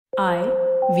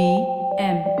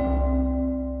IVM.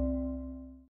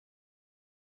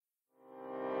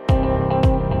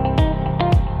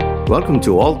 Welcome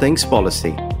to All Things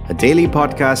Policy, a daily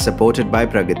podcast supported by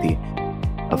Pragati,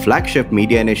 a flagship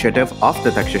media initiative of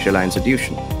the Takshashila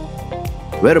Institution.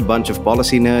 We're a bunch of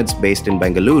policy nerds based in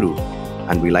Bengaluru,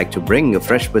 and we like to bring a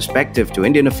fresh perspective to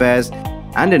Indian affairs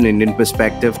and an Indian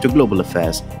perspective to global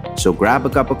affairs. So grab a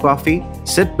cup of coffee,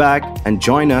 sit back, and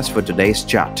join us for today's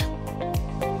chat.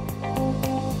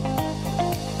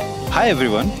 Hi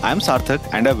everyone, I'm Sarthak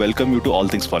and I welcome you to All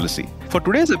Things Policy. For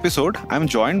today's episode, I'm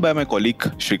joined by my colleague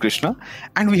Shri Krishna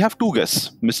and we have two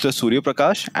guests, Mr. Surya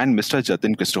Prakash and Mr.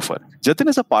 Jatin Christopher. Jatin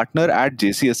is a partner at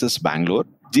JCSS Bangalore.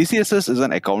 JCSS is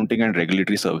an accounting and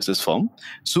regulatory services firm.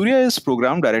 Surya is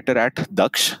program director at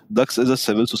Daksh. Daksh is a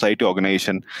civil society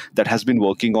organization that has been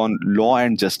working on law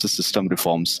and justice system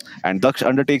reforms. And Daksh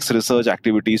undertakes research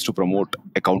activities to promote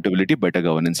accountability, better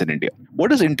governance in India.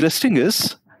 What is interesting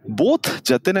is both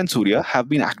Jatin and Surya have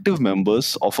been active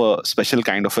members of a special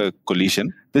kind of a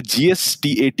coalition, the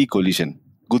GSTAT coalition,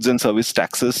 Goods and Service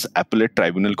Taxes Appellate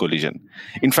Tribunal coalition.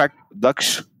 In fact,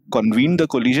 Daksh convened the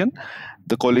coalition.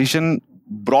 The coalition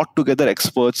brought together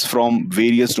experts from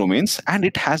various domains and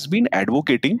it has been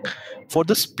advocating for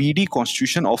the speedy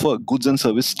constitution of a Goods and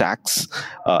Service Tax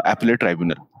Appellate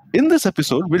Tribunal. In this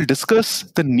episode, we'll discuss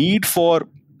the need for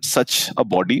such a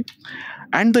body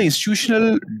and the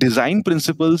institutional design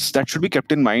principles that should be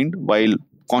kept in mind while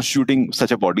constituting such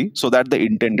a body so that the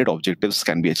intended objectives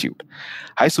can be achieved.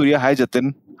 Hi Surya, hi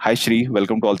Jatin, hi Shri,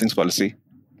 welcome to All Things Policy.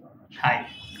 Hi.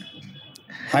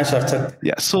 Hi, Sarthak.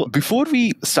 Yeah, so before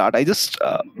we start, I just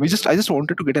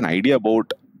wanted to get an idea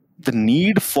about the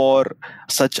need for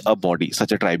such a body,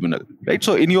 such a tribunal, right?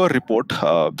 So in your report,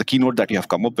 the keynote that you have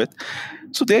come up with,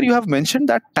 so there you have mentioned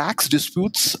that tax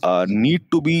disputes need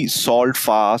to be solved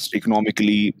fast,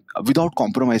 economically, without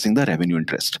compromising the revenue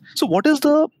interest. So what is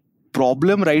the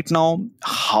problem right now?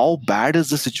 How bad is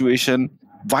the situation?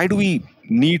 Why do we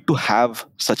need to have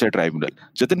such a tribunal?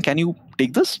 Jatin, can you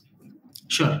take this?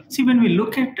 Sure. See, when we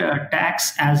look at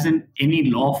tax as in any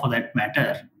law for that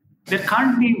matter, there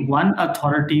can't be one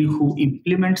authority who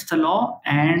implements the law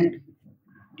and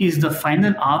is the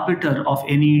final arbiter of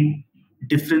any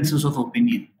differences of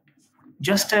opinion.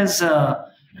 Just as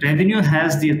revenue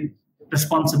has the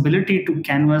responsibility to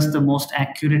canvass the most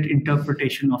accurate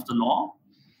interpretation of the law,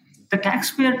 the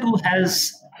taxpayer too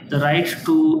has the right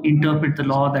to interpret the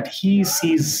law that he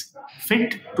sees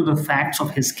fit to the facts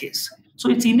of his case. So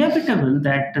it's inevitable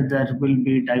that there will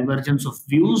be divergence of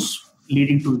views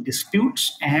leading to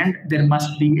disputes, and there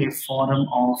must be a forum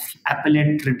of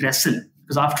appellate redressal.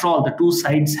 Because after all, the two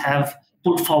sides have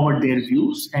put forward their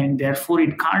views, and therefore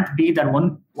it can't be that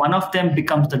one of them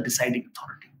becomes the deciding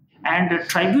authority. And the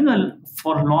tribunal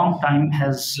for a long time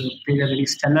has played a very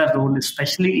stellar role,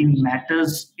 especially in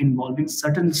matters involving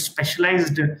certain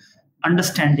specialized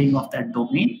understanding of that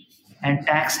domain. And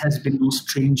tax has been no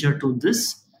stranger to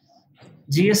this.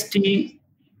 GST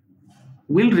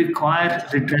will require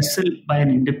redressal by an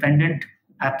independent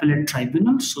appellate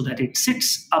tribunal so that it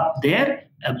sits up there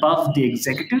above the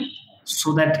executive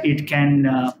so that it can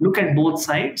look at both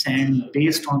sides and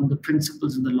based on the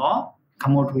principles in the law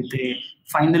come out with a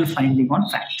final finding on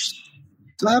facts.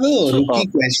 So I have a rookie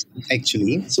question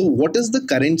actually. So what is the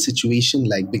current situation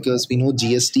like? Because we know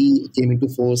GST came into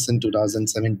force in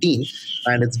 2017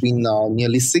 and it's been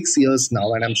nearly 6 years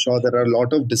now, and I'm sure there are a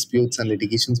lot of disputes and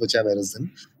litigations which have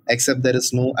arisen, except there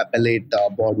is no appellate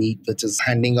body which is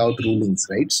handing out rulings,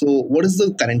 right? So what is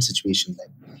the current situation like?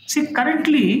 See,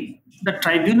 currently the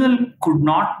tribunal could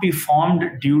not be formed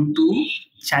due to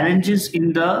challenges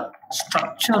in the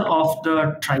structure of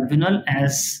the tribunal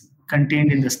as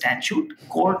contained in the statute.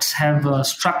 Courts have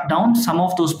struck down some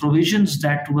of those provisions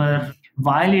that were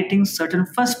violating certain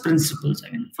first principles.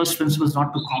 I mean, first principles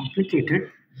not too complicated.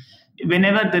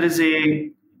 Whenever there is a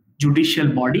judicial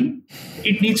body,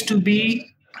 it needs to be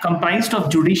comprised of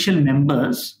judicial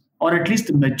members, or at least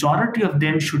the majority of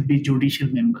them should be judicial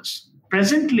members.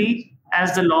 Presently,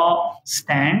 as the law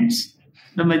stands,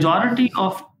 the majority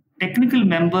of technical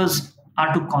members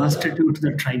are to constitute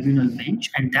the tribunal bench,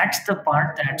 and that's the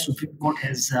part that Supreme Court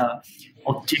has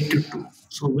objected to.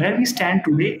 So where we stand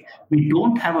today, we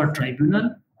don't have a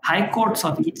tribunal. High courts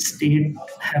of each state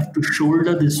have to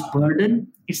shoulder this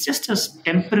burden. It's just a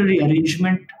temporary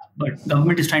arrangement, but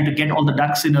government is trying to get all the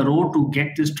ducks in a row to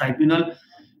get this tribunal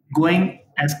going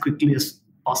as quickly as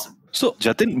possible. So,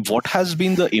 Jatin, what has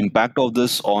been the impact of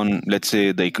this on, let's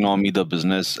say, the economy, the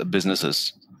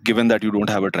businesses? Given that you don't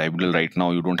have a tribunal right now,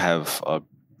 you don't have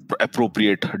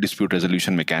appropriate dispute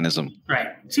resolution mechanism? Right.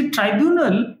 See,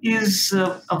 tribunal is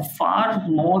a far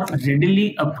more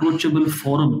readily approachable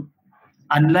forum.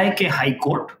 Unlike a high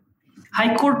court,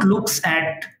 high court looks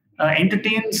at,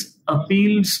 entertains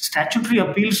appeals, statutory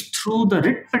appeals through the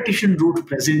writ petition route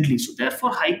presently. So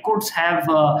therefore, high courts have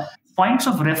points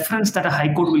of reference that a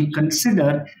high court will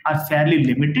consider are fairly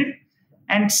limited.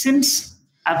 And since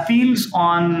appeals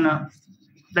on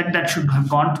that should have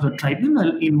gone to the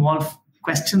tribunal involve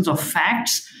questions of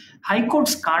facts, high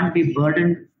courts can't be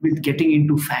burdened with getting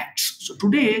into facts. So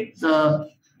today, the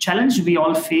challenge we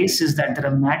all face is that there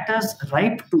are matters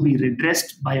ripe to be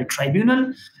redressed by a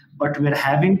tribunal, but we're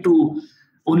having to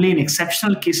only in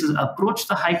exceptional cases approach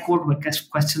the high court where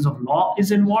questions of law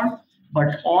is involved,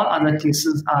 but all other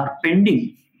cases are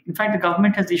pending. In fact, the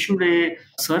government has issued a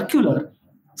circular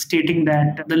stating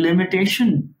that the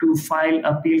limitation to file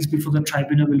appeals before the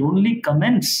tribunal will only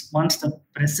commence once the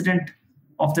president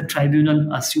of the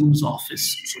tribunal assumes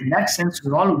office. So in that sense,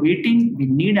 we're all waiting. We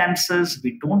need answers.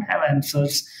 We don't have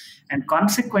answers. And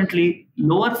consequently,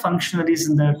 lower functionaries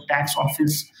in the tax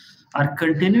office are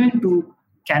continuing to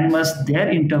canvass their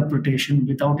interpretation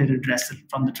without a redressal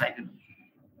from the tribunal.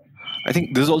 I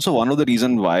think this is also one of the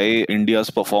reasons why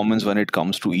India's performance when it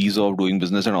comes to ease of doing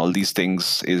business and all these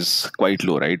things is quite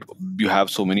low, right? You have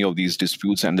so many of these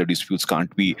disputes and the disputes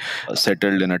can't be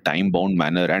settled in a time-bound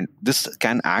manner. And this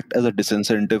can act as a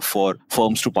disincentive for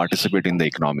firms to participate in the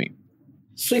economy.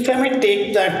 So if I may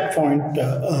take that point,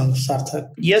 Sarthak,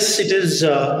 yes, it is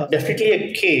definitely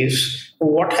a case.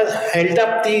 What has held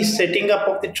up the setting up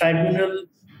of the tribunal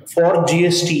for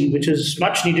GST, which is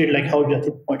much needed, like how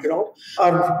Jatin pointed out,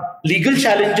 are legal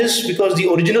challenges because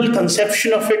the original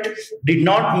conception of it did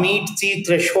not meet the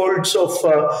thresholds of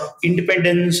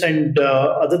independence and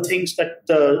other things that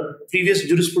the previous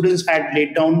jurisprudence had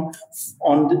laid down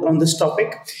on this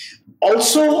topic.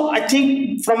 Also, I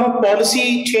think from a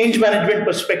policy change management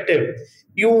perspective,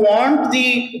 you want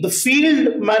the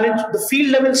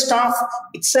field level staff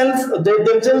itself. They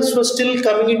themselves were still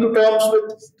coming to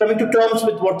terms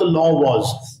with what the law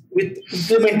was, with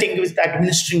implementing, with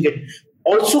administering it.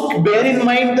 Also, bear in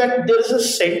mind that there is a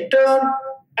center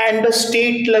and a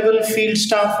state level field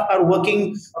staff are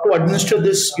working to administer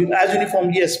this as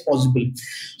uniformly as possible.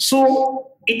 So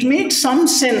it makes some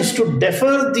sense to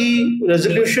defer the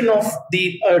resolution of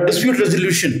the dispute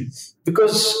resolution,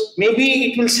 because maybe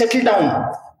it will settle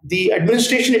down. The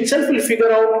administration itself will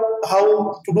figure out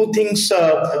how to do things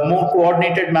more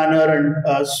coordinated manner and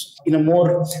in a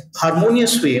more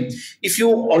harmonious way. If you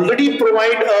already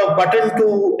provide a button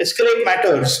to escalate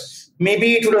matters,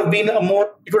 maybe it would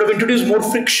have introduced more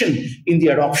friction in the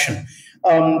adoption.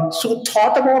 So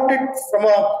thought about it from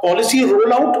a policy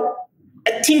rollout,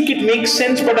 I think it makes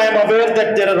sense, but I am aware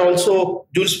that there are also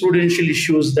jurisprudential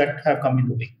issues that have come in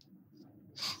the way.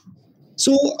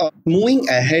 So moving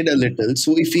ahead a little,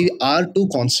 so if we are to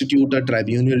constitute a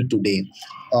tribunal today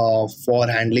for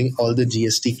handling all the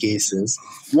GST cases,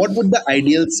 what would the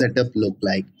ideal setup look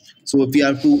like? So if we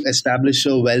have to establish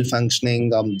a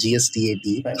well-functioning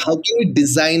GSTAT, right, how can we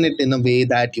design it in a way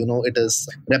that it is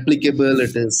replicable,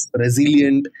 it is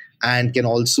resilient, and can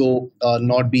also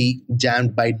not be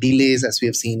jammed by delays as we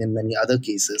have seen in many other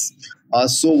cases?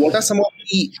 So what are some of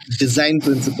the design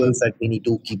principles that we need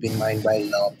to keep in mind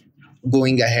while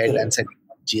going ahead and setting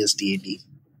up GSTAT?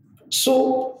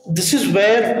 So this is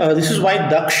why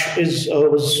Daksh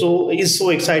is so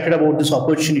excited about this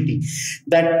opportunity,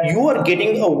 that you are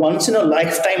getting a once in a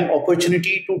lifetime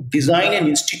opportunity to design an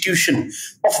institution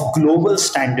of global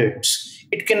standards.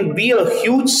 It can be a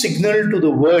huge signal to the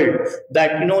world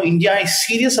that India is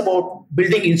serious about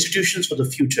building institutions for the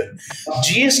future.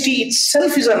 GST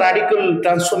itself is a radical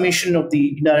transformation of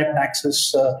the indirect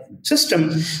taxes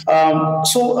system.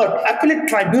 So an appellate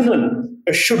tribunal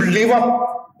should live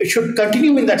up. It should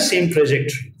continue in that same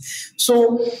trajectory.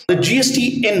 So the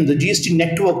GSTN, the GST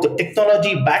network, the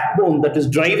technology backbone that is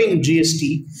driving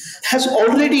GST has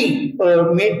already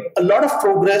made a lot of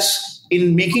progress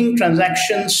in making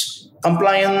transactions,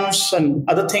 compliance and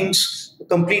other things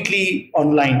completely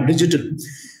online, digital.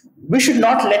 We should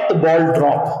not let the ball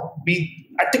drop. We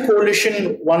at the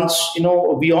coalition once,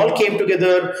 we all came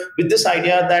together with this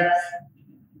idea that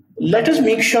let us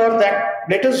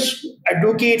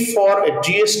advocate for a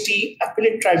GST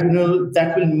appellate tribunal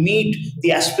that will meet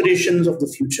the aspirations of the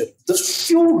future. The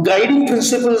few guiding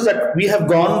principles that we have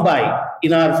gone by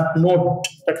in our note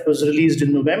that was released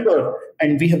in November,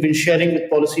 and we have been sharing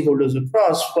with policymakers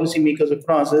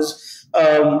across, is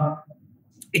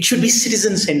it should be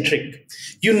citizen-centric.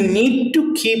 You need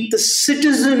to keep the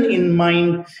citizen in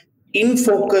mind in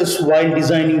focus while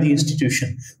designing the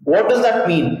institution. What does that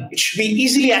mean? It should be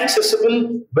easily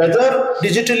accessible, whether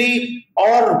digitally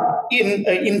or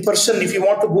in person, if you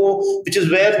want to go, which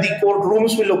is where the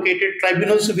courtrooms will be located,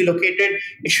 tribunals will be located.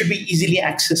 It should be easily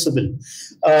accessible.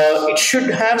 It should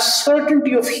have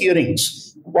certainty of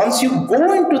hearings. Once you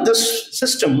go into this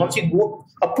system, once you go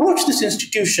approach this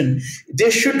institution,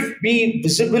 there should be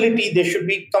visibility, there should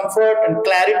be comfort and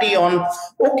clarity on,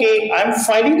 okay, I'm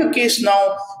filing a case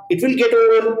now, it will get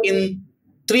over in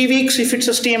 3 weeks if it's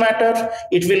a stay matter,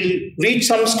 it will reach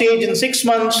some stage in 6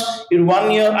 months, in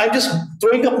 1 year. I'm just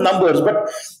throwing up numbers, but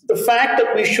the fact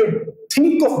that we should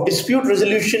think of dispute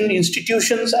resolution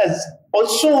institutions as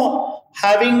also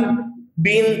having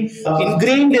been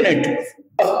ingrained in it,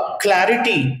 a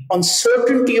clarity on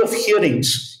certainty of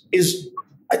hearings is,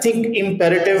 I think,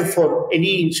 imperative for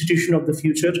any institution of the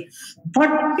future.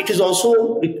 But it is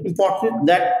also important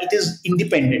that it is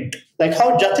independent. Like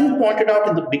how Jatin pointed out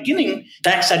in the beginning,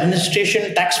 tax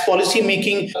administration, tax policy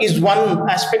making is one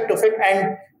aspect of it.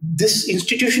 And this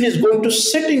institution is going to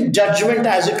sit in judgment,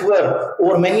 as it were,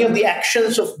 over many of the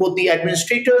actions of both the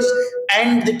administrators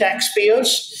and the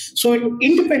taxpayers. So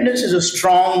independence is a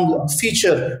strong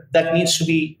feature that needs to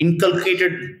be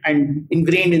inculcated and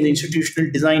ingrained in the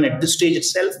institutional design at this stage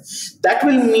itself. That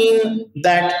will mean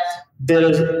that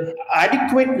there is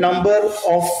adequate number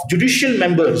of judicial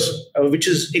members, which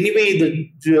is anyway the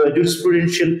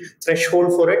jurisprudential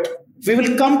threshold for it. We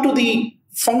will come to the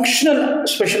functional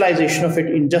specialization of it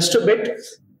in just a bit.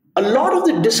 A lot of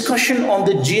the discussion on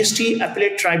the GST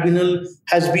Appellate Tribunal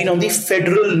has been on the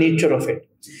federal nature of it.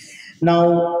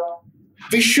 Now,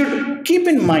 we should keep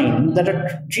in mind that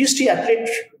a GST Appellate,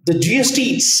 the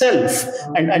GST itself,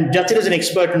 and Jatin is an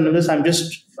expert in this, I'm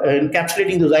just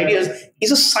encapsulating those ideas,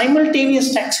 is a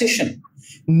simultaneous taxation.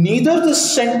 Neither the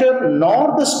center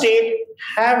nor the state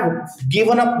have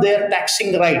given up their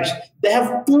taxing rights. They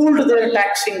have pooled their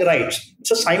taxing rights.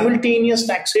 It's a simultaneous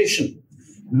taxation.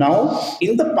 Now,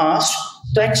 in the past,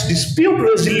 tax dispute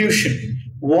resolution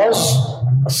was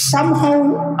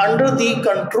somehow under the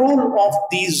control of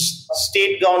these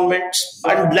state governments,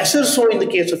 and lesser so in the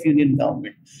case of union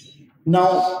government.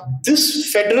 Now,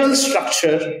 this federal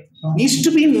structure needs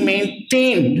to be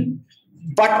maintained,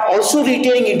 but also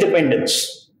retaining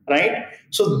independence, right?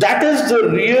 So that is the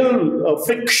real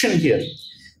friction here.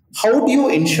 How do you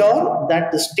ensure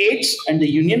that the states and the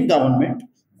union government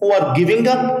who are giving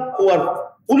up, who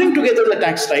are pulling together the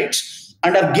tax rights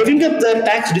and are giving up their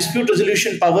tax dispute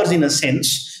resolution powers in a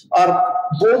sense, are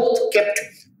both kept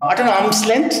at an arm's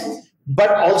length,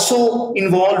 but also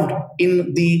involved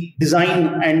in the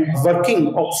design and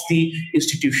working of the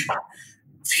institution?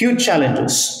 Few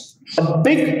challenges. A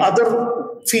big other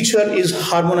feature is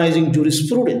harmonizing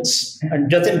jurisprudence.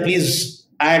 And Jatin, please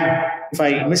add if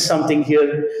I miss something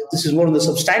here. This is more on the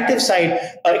substantive side.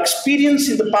 Our experience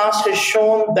in the past has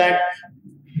shown that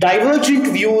divergent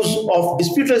views of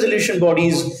dispute resolution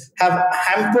bodies have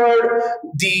hampered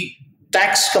the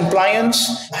tax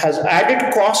compliance, has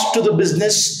added cost to the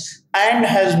business, and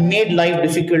has made life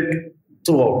difficult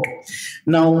throughout.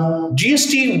 Now,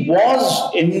 GST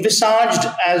was envisaged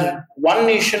as one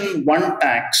nation, one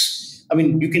tax. I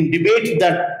mean, you can debate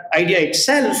that idea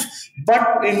itself,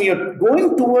 but when you're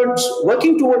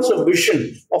working towards a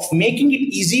vision of making it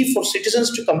easy for citizens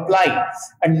to comply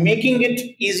and making it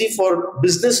easy for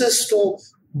businesses to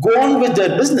go on with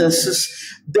their businesses,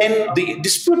 then the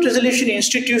dispute resolution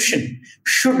institution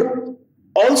should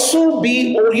also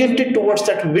be oriented towards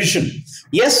that vision.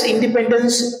 Yes,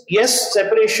 independence, yes,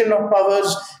 separation of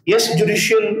powers, yes,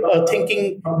 judicial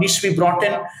thinking needs to be brought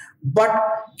in, but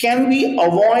can we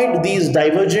avoid these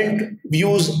divergent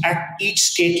views at each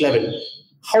state level?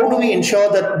 How do we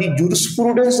ensure that the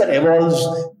jurisprudence that evolves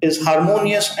is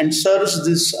harmonious and serves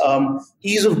this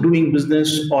ease of doing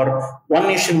business or one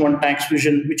nation, one tax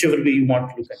vision, whichever way you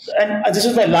want to look at it? And this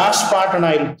is my last part, and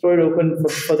I'll throw it open for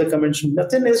further comments.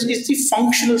 Nothing is the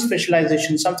functional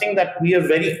specialization, something that we are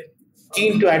very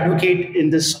keen to advocate in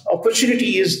this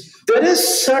opportunity. Is there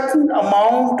is certain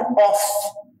amount of,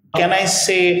 can I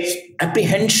say,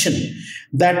 apprehension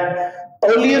that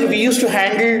earlier we used to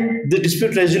handle the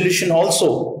dispute resolution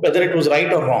also, whether it was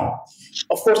right or wrong.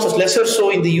 Of course, it's lesser so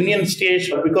in the union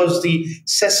stage because the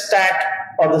CESTAT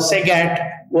or the SEGAT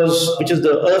which is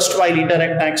the erstwhile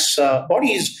indirect tax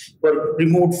bodies, were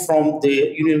removed from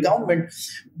the union government.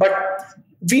 But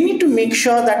we need to make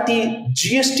sure that the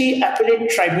GST Appellate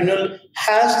Tribunal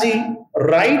has the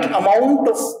right amount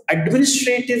of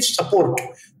administrative support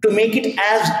to make it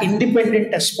as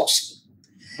independent as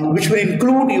possible, which will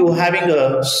include you having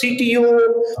a CTO,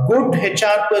 good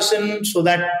HR person, so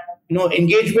that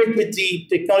engagement with the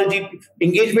technology,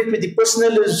 engagement with the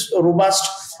personnel is robust,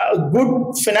 a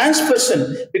good finance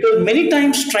person, because many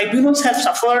times tribunals have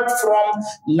suffered from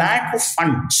lack of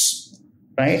funds,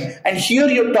 right? And here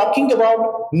you're talking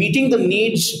about meeting the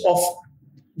needs of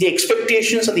the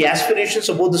expectations and the aspirations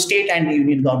of both the state and the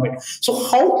union government. So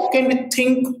how can we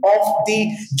think of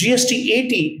the GST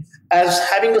 80 as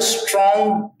having a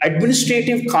strong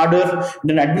administrative cadre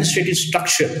and an administrative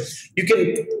structure? You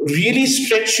can really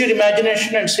stretch your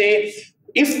imagination and say,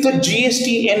 if the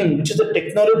GSTN, which is the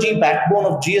technology backbone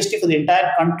of GST for the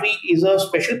entire country, is a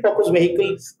special purpose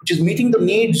vehicle which is meeting the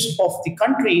needs of the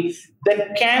country,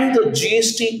 then can the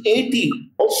GST 80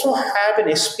 also have an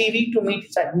SPV to meet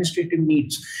its administrative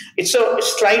needs? It's a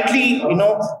slightly,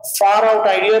 far out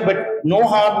idea, but no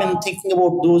harm in thinking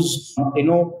about those,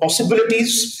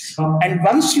 possibilities. And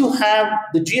once you have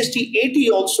the GST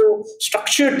 80 also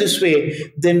structured this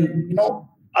way, then,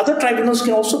 other tribunals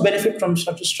can also benefit from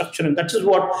such a structure. And that is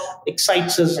what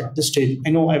excites us at this stage. I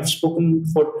know I've spoken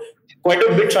for quite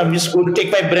a bit, so I'm just going to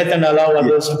take my breath and allow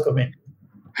others to come in.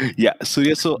 Yeah,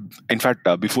 Surya. So, in fact,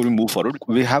 before we move forward,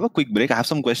 we have a quick break. I have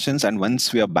some questions, and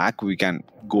once we are back, we can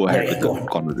go ahead with the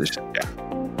conversation. Yeah.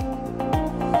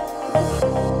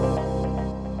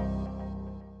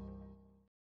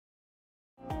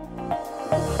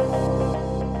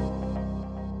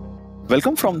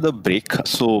 Welcome from the break.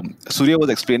 So, Surya was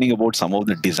explaining about some of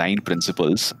the design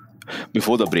principles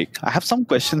before the break. I have some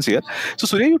questions here. So,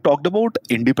 Surya, you talked about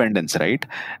independence, right?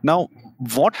 Now,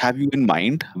 what have you in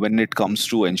mind when it comes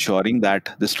to ensuring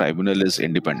that this tribunal is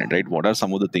independent, right? What are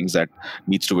some of the things that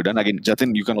needs to be done? Again,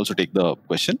 Jatin, you can also take the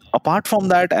question. Apart from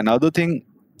that, another thing,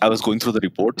 I was going through the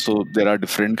report. So there are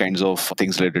different kinds of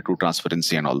things related to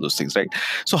transparency and all those things, right?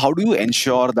 So how do you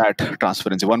ensure that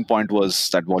transparency? One point was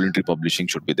that voluntary publishing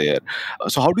should be there.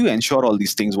 So how do you ensure all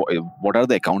these things? What are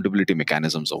the accountability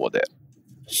mechanisms over there?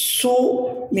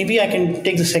 So maybe I can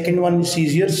take the second one, it's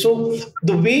easier. So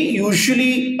the way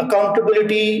usually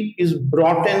accountability is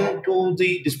brought in to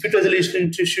the dispute resolution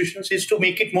institutions is to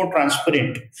make it more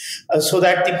transparent, so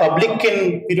that the public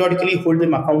can periodically hold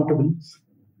them accountable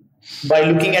by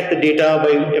looking at the data,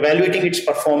 by evaluating its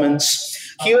performance.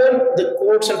 Here, the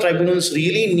courts and tribunals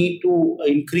really need to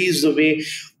increase the way,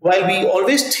 while we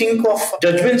always think of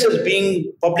judgments as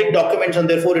being public documents and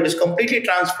therefore it is completely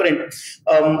transparent,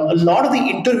 a lot of the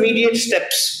intermediate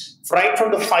steps, right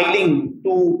from the filing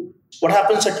to what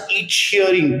happens at each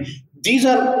hearing, these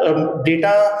are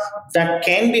data that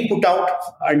can be put out,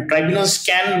 and tribunals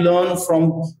can learn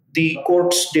from the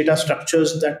court's data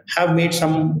structures that have made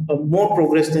some more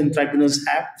progress than tribunals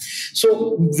have.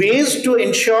 So ways to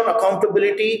ensure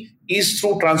accountability is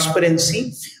through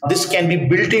transparency. This can be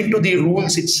built into the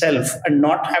rules itself and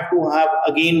not have to have,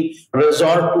 again,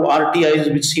 resort to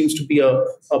RTIs, which seems to be a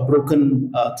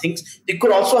broken thing. They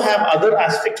could also have other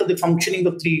aspects of the functioning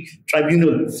of the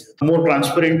tribunal more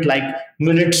transparent, like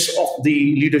minutes of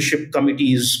the leadership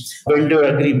committees, vendor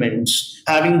agreements,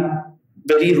 having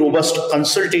very robust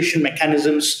consultation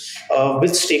mechanisms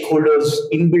with stakeholders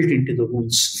inbuilt into the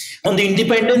rules. On the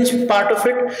independence part of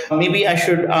it, maybe I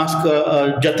should ask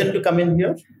Jatin to come in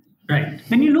here. Right.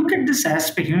 When you look at this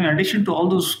aspect, in addition to all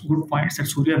those good points that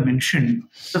Surya mentioned,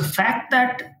 the fact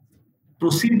that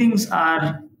proceedings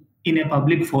are in a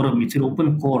public forum, it's an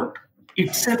open court,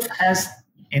 itself has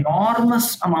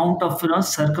enormous amount of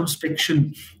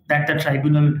circumspection that the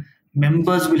tribunal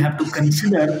members will have to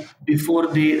consider before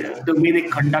the way they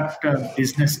conduct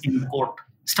business in court.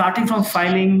 Starting from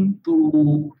filing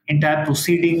to entire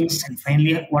proceedings and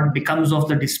finally what becomes of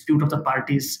the dispute of the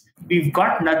parties. We've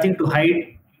got nothing to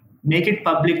hide. Make it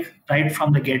public right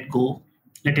from the get-go.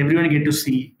 Let everyone get to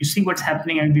see. You see what's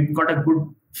happening, and we've got a good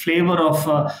flavor of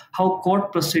how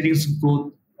court proceedings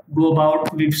go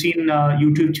about. We've seen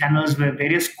YouTube channels where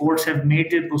various courts have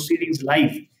made their proceedings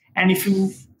live. And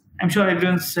I'm sure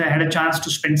everyone's had a chance to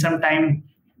spend some time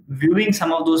viewing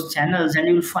some of those channels, and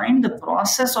you'll find the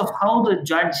process of how the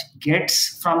judge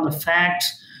gets from the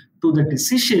facts to the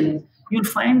decision. You'll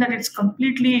find that it's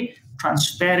completely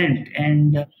transparent.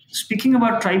 And speaking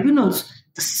about tribunals,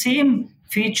 the same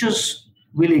features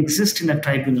will exist in the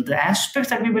tribunal. The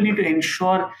aspects that we will need to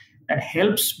ensure that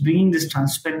helps bringing this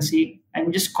transparency,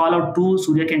 and just call out two,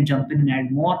 Surya can jump in and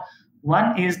add more.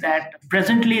 One is that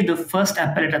presently the first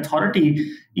appellate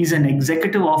authority is an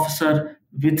executive officer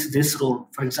with this role.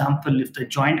 For example, if the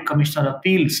Joint Commissioner of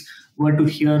Appeals were to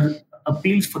hear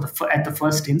appeals at the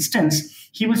first instance,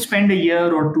 he will spend a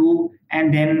year or two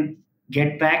and then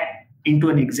get back into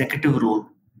an executive role.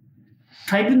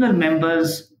 Tribunal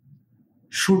members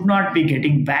should not be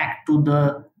getting back to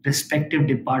the respective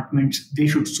departments. They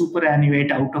should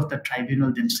superannuate out of the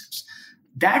tribunal themselves.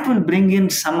 that will bring in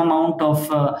some amount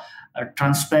of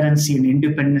transparency and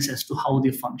independence as to how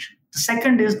they function. The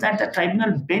second is that the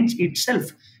tribunal bench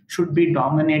itself should be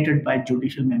dominated by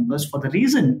judicial members for the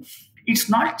reason it's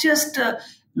not just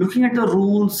looking at the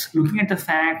rules, looking at the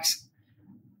facts,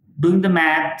 doing the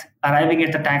math, arriving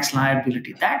at the tax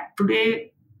liability. That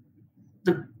today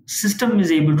the system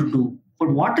is able to do. But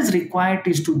what is required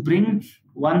is to bring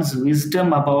one's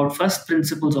wisdom about first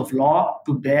principles of law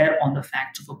to bear on the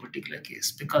facts of a particular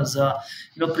case, because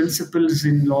principles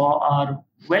in law are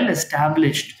well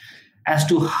established as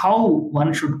to how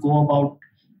one should go about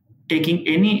taking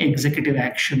any executive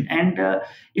action. And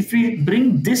if we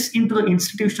bring this into the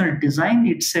institutional design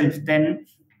itself, then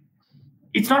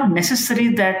it's not necessary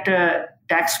that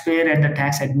taxpayer and the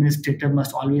tax administrator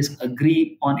must always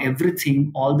agree on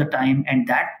everything all the time. And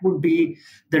that would be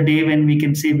the day when we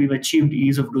can say we've achieved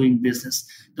ease of doing business.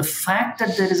 The fact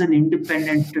that there is an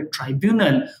independent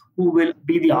tribunal who will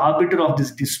be the arbiter of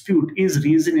this dispute is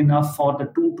reason enough for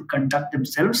the two to conduct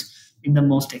themselves in the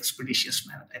most expeditious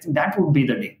manner. I think that would be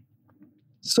the day.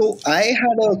 So I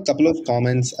had a couple of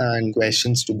comments and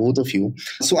questions to both of you.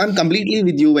 So I'm completely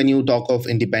with you when you talk of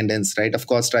independence, right? Of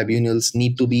course, tribunals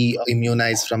need to be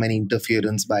immunized from any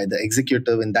interference by the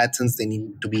executive. In that sense, they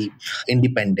need to be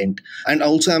independent. And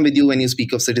also I'm with you when you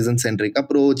speak of citizen-centric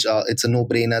approach. It's a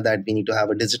no-brainer that we need to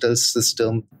have a digital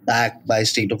system backed by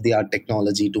state-of-the-art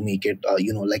technology to make it,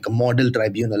 like a model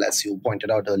tribunal, as you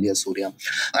pointed out earlier, Surya.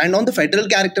 And on the federal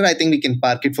character, I think we can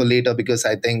park it for later, because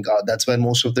I think that's where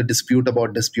most of the dispute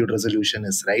resolution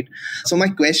is, right? So my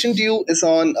question to you is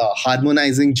on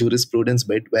harmonizing jurisprudence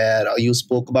bit, where you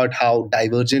spoke about how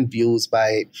divergent views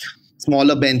by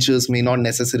smaller benches may not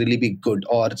necessarily be good,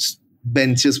 or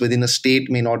benches within a state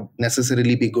may not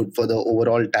necessarily be good for the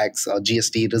overall tax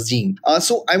GST regime.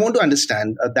 So I want to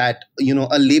understand that,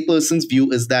 a layperson's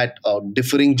view is that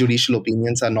differing judicial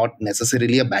opinions are not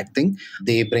necessarily a bad thing.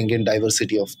 They bring in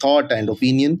diversity of thought and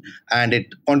opinion, and it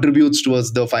contributes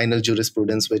towards the final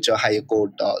jurisprudence which a higher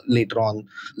court later on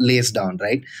lays down,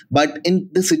 right? But in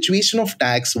the situation of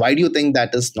tax, why do you think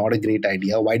that is not a great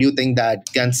idea? Why do you think that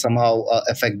can somehow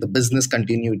affect the business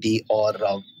continuity or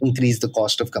increase the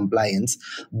cost of compliance?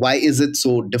 Why is it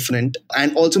so different?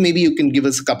 And also maybe you can give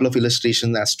us a couple of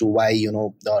illustrations as to why,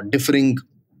 differing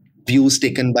views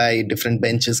taken by different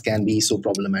benches can be so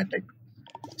problematic.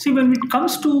 See, when it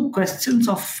comes to questions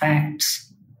of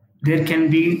facts, there can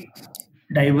be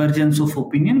divergence of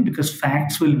opinion because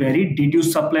facts will vary. Did you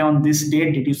supply on this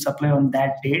date? Did you supply on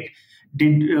that date?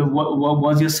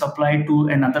 Was your supply to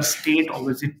another state, or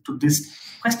was it to this?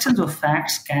 Questions of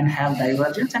facts can have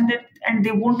divergence, and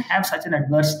they won't have such an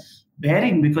adverse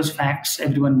bearing, because facts,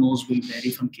 everyone knows, will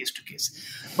vary from case to case.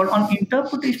 But on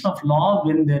interpretation of law,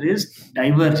 when there is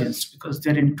divergence, because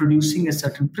they're introducing a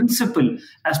certain principle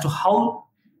as to how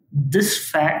this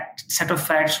set of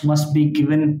facts must be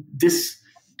given this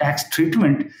tax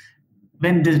treatment,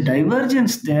 when there's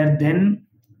divergence there, then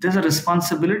there's a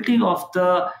responsibility of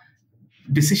the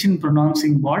decision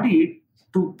pronouncing body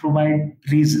to provide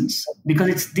reasons, because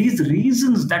it's these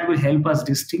reasons that will help us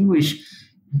distinguish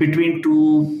between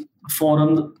two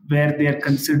forums where they are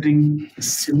considering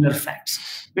similar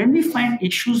facts. When we find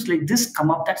issues like this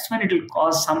come up, that's when it will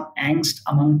cause some angst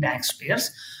among taxpayers.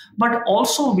 But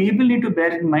also we will need to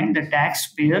bear in mind that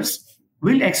taxpayers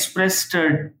will express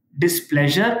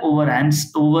displeasure over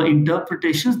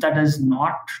interpretations that is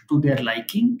not to their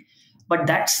liking. But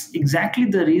that's exactly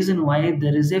the reason why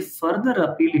there is a further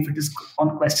appeal if it is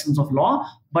on questions of law,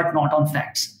 but not on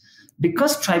facts.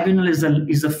 Because tribunal is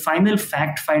a final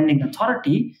fact-finding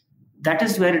authority, that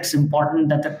is where it's important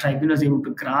that the tribunal is able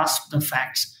to grasp the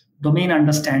facts, domain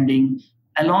understanding,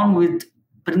 along with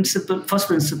first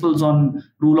principles on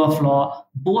rule of law.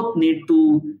 Both need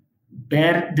to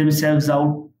bear themselves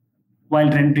out while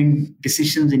rendering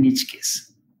decisions in each case.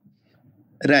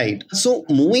 Right. So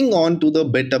moving on to the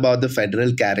bit about the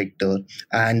federal character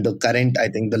and the current, I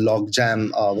think, the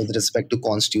logjam with respect to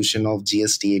constitution of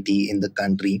GST-80 in the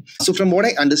country. So from what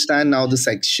I understand now, the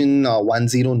section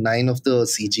 109 of the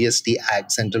CGST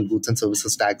Act, Central Goods and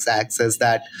Services Tax Act, says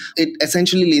that it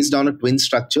essentially lays down a twin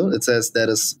structure. It says there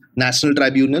is national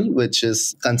tribunal, which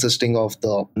is consisting of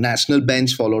the national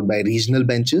bench followed by regional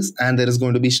benches, and there is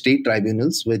going to be state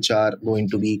tribunals, which are going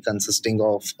to be consisting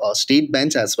of a state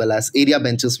bench as well as area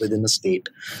benches within a state.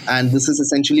 And this is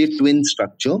essentially a twin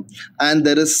structure, and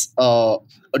there is a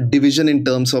division in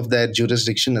terms of their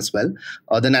jurisdiction as well.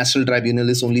 The national tribunal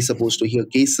is only supposed to hear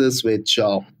cases which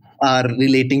are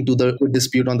relating to the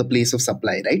dispute on the place of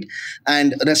supply, right?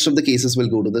 And rest of the cases will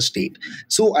go to the state.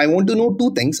 So I want to know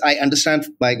two things. I understand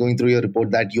by going through your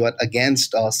report that you are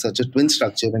against such a twin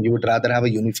structure and you would rather have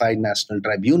a unified national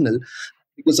tribunal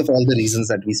because of all the reasons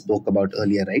that we spoke about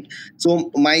earlier, right? So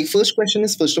my first question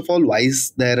is, first of all, why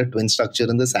is there a twin structure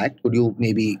in this act? Could you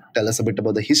maybe tell us a bit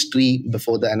about the history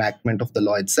before the enactment of the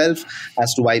law itself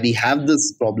as to why we have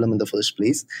this problem in the first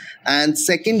place? And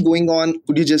second, going on,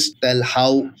 could you just tell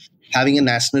how having a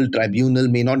national tribunal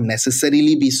may not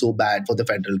necessarily be so bad for the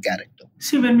federal character?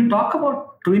 See, when we talk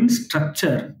about twin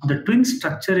structure, the twin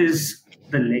structure is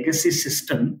the legacy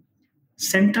system.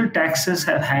 Central taxes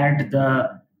have had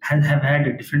a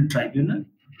different tribunal.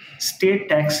 State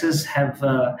taxes have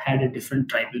had a different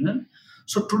tribunal.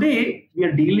 So today we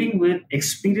are dealing with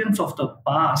experience of the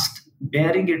past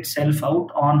bearing itself out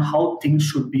on how things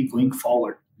should be going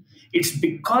forward. It's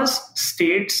because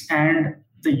states and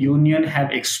the union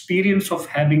have experience of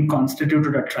having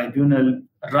constituted a tribunal,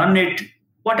 run it,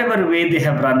 whatever way they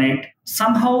have run it.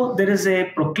 Somehow there is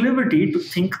a proclivity to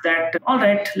think that, all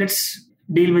right, let's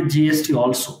deal with GST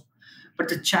also. But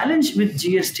the challenge with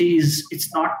GST is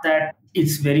it's not that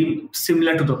it's very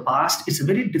similar to the past. It's a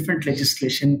very different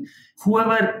legislation.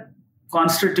 Whoever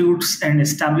constitutes and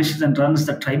establishes and runs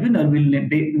the tribunal will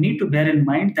need to bear in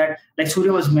mind that, like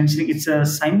Surya was mentioning, it's a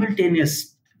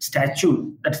simultaneous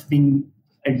statute that's being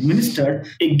administered.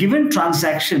 A given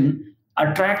transaction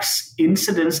attracts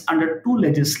incidents under two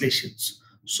legislations.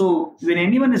 So when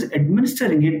anyone is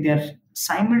administering it, they're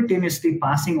simultaneously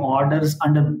passing orders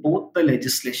under both the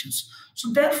legislations. So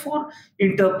therefore,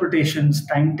 interpretations,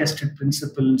 time-tested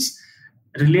principles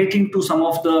relating to some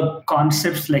of the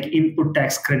concepts like input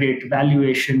tax credit,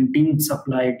 valuation, deemed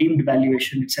supply, deemed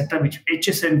valuation, etc., which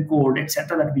HSN code,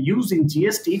 etc., that we use in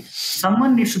GST,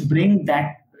 someone needs to bring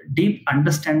that deep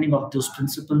understanding of those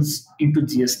principles into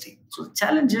GST. So the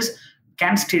challenge is,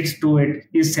 can states do it?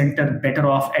 Is center better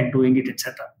off at doing it,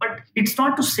 etc.? But it's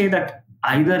not to say that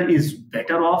either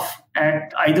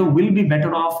will be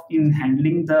better off in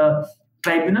handling the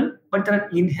tribunal, but there are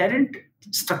inherent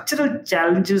structural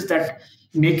challenges that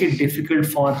make it difficult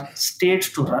for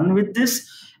states to run with this.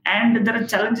 And there are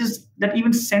challenges that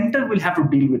even center will have to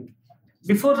deal with.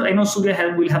 Before, I know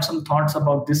Surya will have some thoughts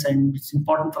about this, and it's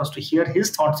important for us to hear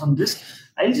his thoughts on this.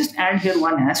 I'll just add here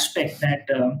one aspect that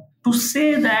to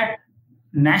say that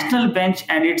national bench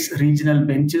and its regional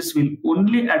benches will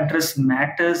only address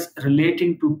matters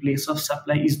relating to place of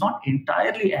supply is not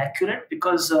entirely accurate,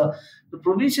 because the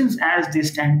provisions as they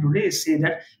stand today say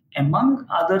that, among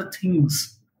other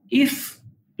things, if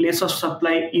place of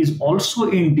supply is also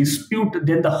in dispute,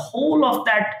 then the whole of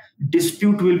that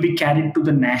dispute will be carried to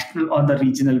the national or the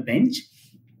regional bench.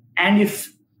 And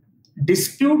if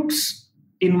disputes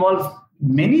involve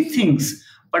many things,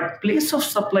 but place of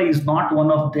supply is not one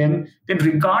of them, then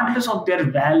regardless of their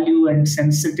value and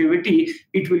sensitivity,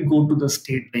 it will go to the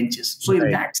state benches. So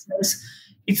in that sense,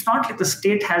 it's not like the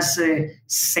state has a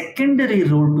secondary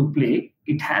role to play.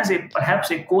 It has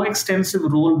perhaps a coextensive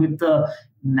role with the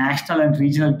national and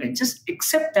regional benches,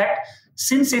 except that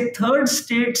since a third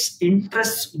state's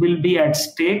interests will be at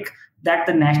stake, that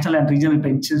the national and regional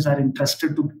benches are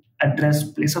interested to address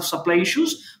place of supply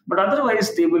issues, but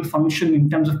otherwise they will function in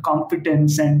terms of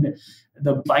competence and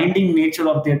the binding nature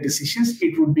of their decisions.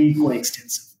 It would be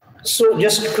coextensive. So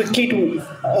just quickly to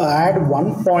add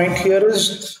one point here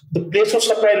is the place of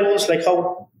supply rules, like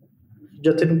how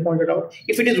Jatin pointed out,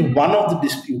 if it is one of the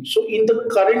disputes. So in the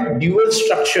current dual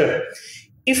structure,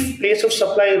 if place of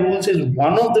supply rules is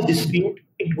one of the dispute,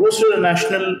 it goes to the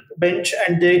national bench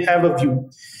and they have a view.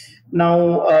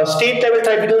 Now, state level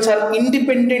tribunals are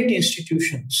independent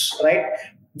institutions, right?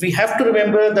 We have to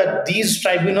remember that these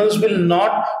tribunals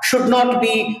should not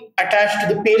be attached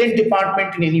to the parent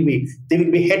department in any way. They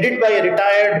will be headed by a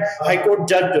retired High Court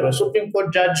judge or a Supreme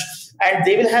Court judge, and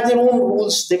they will have their own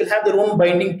rules, they will have their own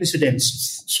binding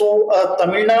precedents. So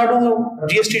Tamil Nadu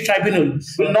GST tribunal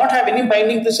will not have any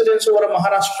binding precedents over a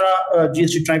Maharashtra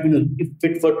GST tribunal if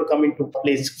it were to come into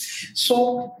place.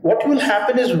 So what will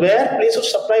happen is, where place of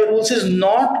supply rules is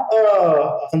not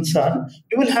a concern,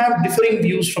 you will have differing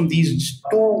views from these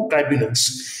two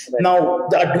tribunals. Right. Now,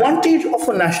 the advantage of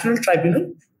a national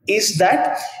tribunal is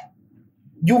that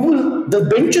the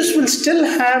benches will still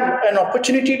have an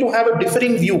opportunity to have a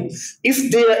differing view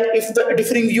if the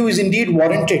differing view is indeed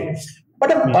warranted.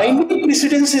 But a binding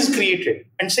precedence is created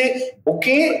and say,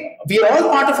 okay, we are all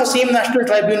part of a same national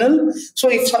tribunal. So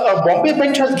if a Bombay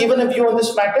bench has given a view on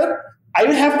this matter, I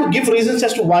will have to give reasons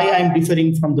as to why I am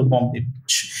differing from the Bombay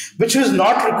bench, which is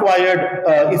not required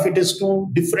if it is two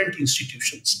different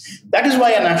institutions. That is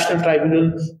why a national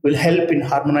tribunal will help in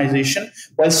harmonization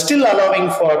while still allowing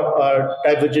for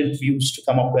divergent views to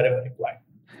come up wherever required.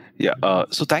 Yeah.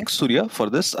 So thanks, Surya, for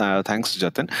this. Thanks,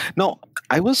 Jatin. Now,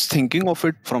 I was thinking of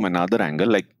it from another angle,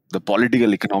 like the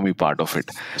political economy part of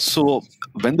it. So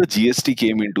when the GST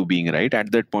came into being, right,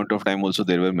 at that point of time also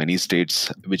there were many states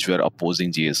which were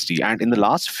opposing GST. And in the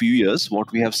last few years,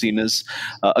 what we have seen is,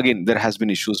 again, there has been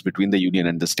issues between the union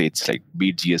and the states, like be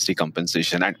it GST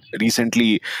compensation. And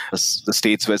recently, the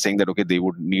states were saying that, okay, they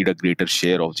would need a greater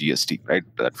share of GST, right?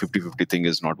 That 50-50 thing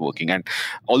is not working. And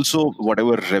also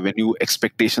whatever revenue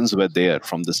expectations were there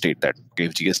from the state that, okay,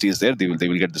 if GST is there, they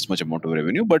will get this much amount of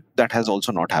revenue, but that has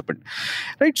also not happened,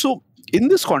 right? So in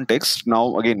this context,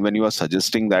 now again, when you are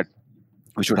suggesting that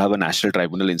we should have a national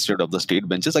tribunal instead of the state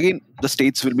benches, again, the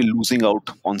states will be losing out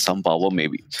on some power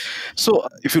maybe. So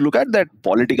if you look at that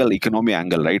political economy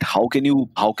angle, right, how can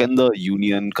the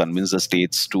union convince the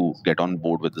states to get on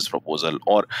board with this proposal?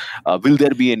 Or will there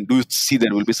be, and do you see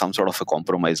there will be some sort of a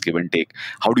compromise, give and take?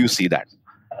 How do you see that?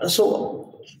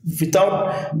 So,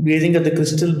 without gazing at the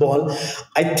crystal ball,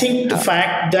 I think the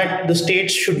fact that the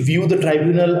states should view the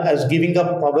tribunal as giving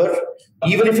up power,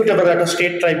 even if it were at a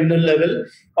state tribunal level,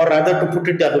 or rather to put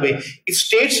it the other way, if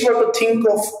states were to think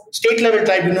of state level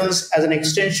tribunals as an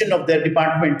extension of their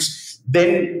departments,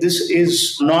 then this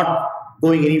is not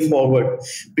going any forward,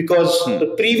 because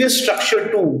the previous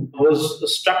structure too was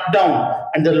struck down,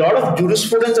 and there are a lot of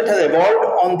jurisprudence that has evolved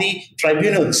on the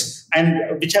tribunals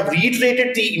and which have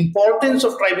reiterated the importance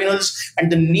of tribunals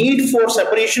and the need for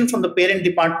separation from the parent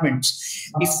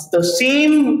departments. If the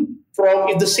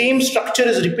same structure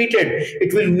is repeated,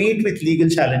 it will meet with legal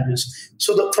challenges.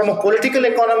 So from a political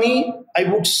economy, I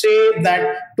would say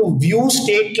that for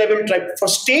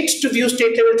states to view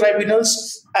state level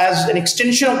tribunals as an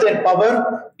extension of their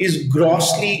power is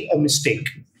grossly a mistake.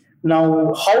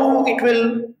 Now, how it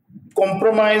will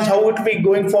compromise, how it will be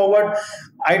going forward,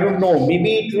 I don't know.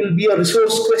 Maybe it will be a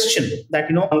resource question that,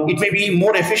 it may be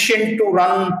more efficient to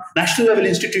run national level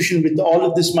institution with all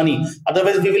of this money.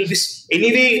 Otherwise, we will be,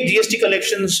 anyway, GST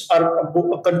collections are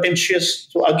contentious.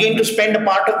 So again, to spend a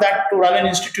part of that to run an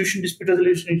institution, dispute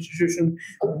resolution institution,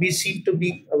 we seem to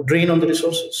be a drain on the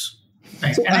resources.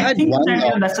 Right. So and I think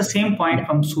that's the same point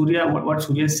from Surya, what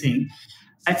Surya is saying.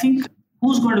 I think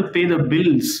who's going to pay the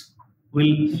bills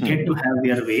will get to have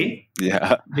their way.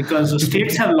 Yeah. Because the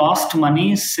states have lost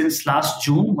money since last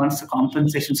June, once the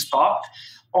compensation stopped.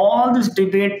 All this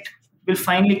debate will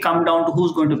finally come down to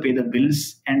who's going to pay the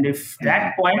bills. And if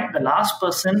that point, the last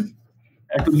person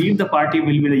to leave the party will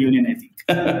be the union, I think.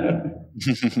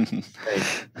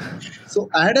 Right. So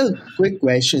I had a quick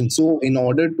question. So in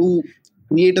order to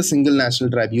create a single national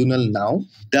tribunal now,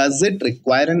 does it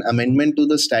require an amendment to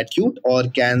the statute, or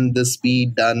can this be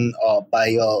done by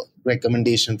a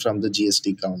recommendation from the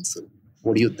GST Council?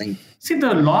 What do you think? See,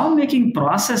 the lawmaking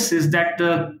process is that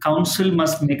the council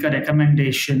must make a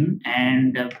recommendation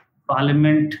and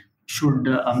Parliament should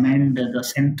amend the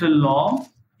central law,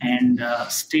 and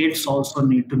states also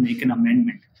need to make an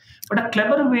amendment. But a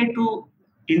clever way to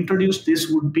introduce this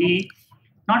would be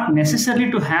not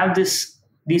necessarily to have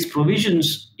these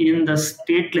provisions in the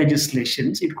state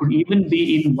legislations. It could even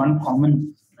be in one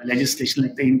common legislation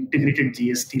like the integrated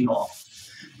GST law.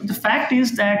 But the fact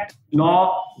is that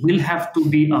law will have to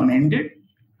be amended,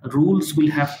 rules will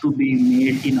have to be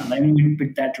made in alignment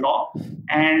with that law,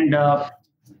 and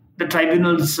the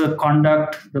tribunal's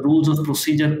conduct, the rules of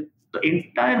procedure, the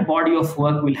entire body of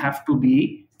work will have to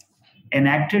be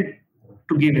enacted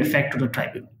to give effect to the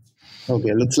tribunal.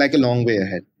 Okay, looks like a long way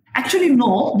ahead. Actually,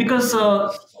 no, because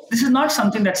this is not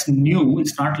something that's new.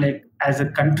 It's not like as a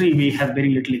country we have very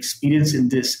little experience in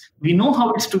this. We know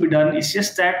how it's to be done. It's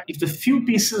just that if the few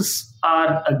pieces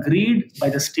are agreed by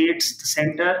the states, the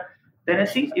center, then I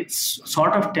think it's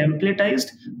sort of templatized.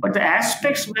 But the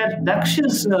aspects where Daksh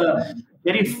is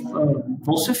very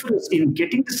vociferous in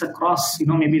getting this across,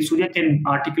 maybe Surya can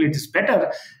articulate this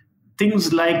better.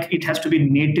 Things like it has to be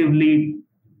natively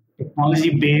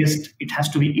technology-based, it has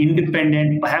to be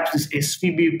independent, perhaps this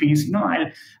SVB piece. I'll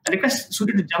request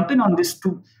Surya to jump in on this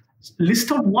to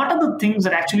list out what are the things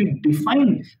that actually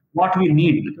define what we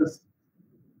need, because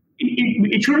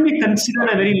it shouldn't be considered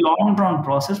a very long-drawn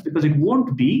process, because it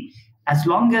won't be. As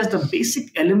long as the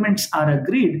basic elements are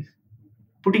agreed,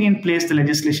 putting in place the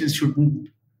legislation shouldn't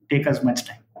take as much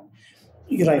time.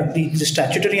 You're right. The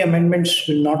statutory amendments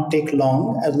will not take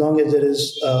long as there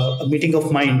is a meeting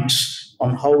of minds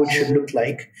on how it should look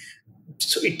like.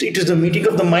 So it is the meeting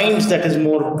of the minds that is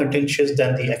more contentious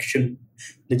than the actual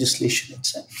legislation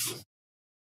itself.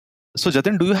 So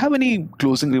Jatin, do you have any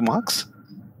closing remarks?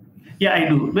 Yeah, I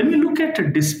do. When we look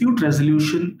at dispute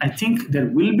resolution, I think there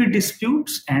will be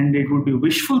disputes, and it would be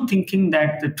wishful thinking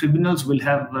that the tribunals will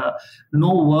have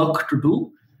no work to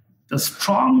do. The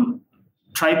strong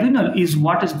tribunal is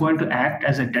what is going to act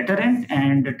as a deterrent,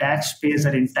 and the taxpayers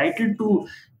are entitled to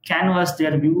canvass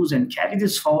their views and carry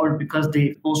this forward because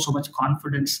they owe so much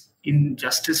confidence in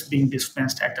justice being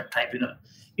dispensed at the tribunal.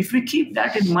 If we keep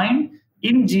that in mind,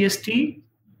 in GST,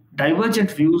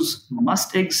 divergent views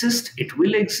must exist, it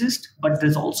will exist, but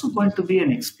there's also going to be an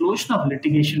explosion of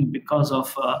litigation because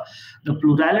of the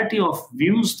plurality of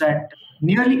views that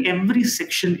nearly every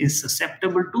section is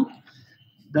susceptible to.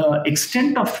 The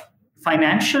extent of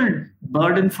financial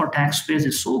burden for taxpayers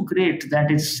is so great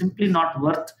that it's simply not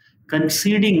worth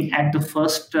conceding at the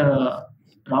first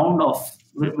round of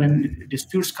when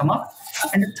disputes come up.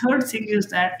 And the third thing is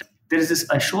that there is this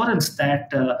assurance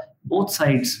that both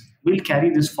sides will carry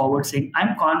this forward, saying,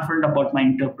 I'm confident about my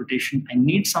interpretation. I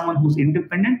need someone who's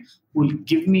independent, who will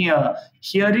give me a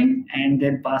hearing and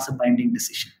then pass a binding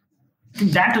decision.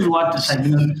 That is what the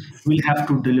tribunal will have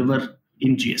to deliver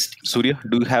in GST. Surya,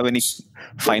 do you have any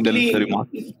final remark?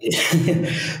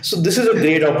 So this is a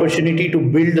great opportunity to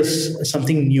build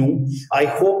something new. I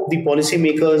hope the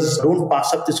policymakers don't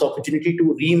pass up this opportunity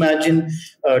to reimagine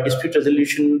a dispute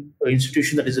resolution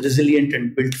institution that is resilient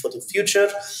and built for the future.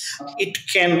 It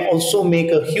can also make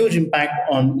a huge impact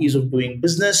on ease of doing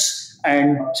business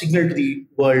and signal to the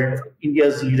world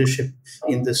India's leadership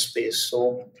in this space.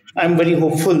 So I'm very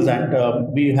hopeful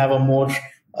that we have a more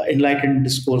enlightened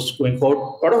discourse going forward.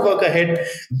 A lot of work ahead,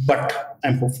 but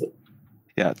I'm hopeful.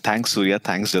 Yeah, thanks Surya,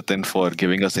 thanks Jatin for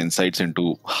giving us insights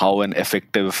into how an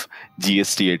effective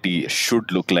GST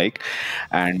should look like.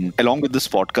 And along with this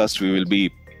podcast, we will be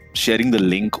sharing the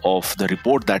link of the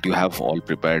report that you have all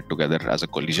prepared together as a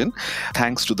collision.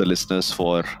 Thanks to the listeners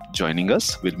for joining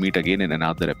us. We'll meet again in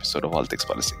another episode of All Things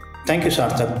Policy. Thank you,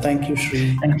 Sarthak. Thank you,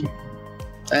 Sri. Thank you.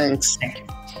 Thanks. Thank you.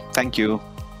 Thank you.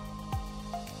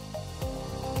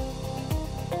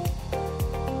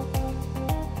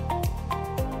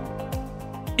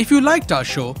 If you liked our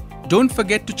show, don't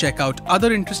forget to check out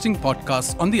other interesting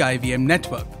podcasts on the IVM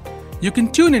network. You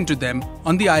can tune into them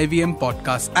on the IVM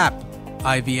Podcast app,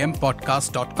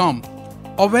 ivmpodcast.com,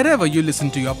 or wherever you listen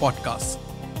to your podcasts.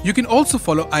 You can also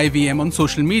follow IVM on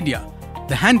social media.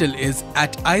 The handle is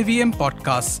 @IVM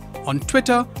Podcasts on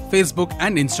Twitter, Facebook,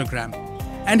 and Instagram.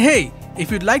 And hey, if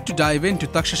you'd like to dive into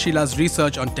Takshashila's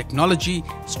research on technology,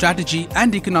 strategy,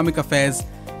 and economic affairs,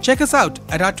 check us out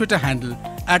at our Twitter handle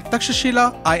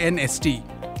 @Takshashila INST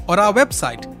or our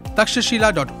website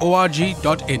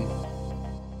takshashila.org.in.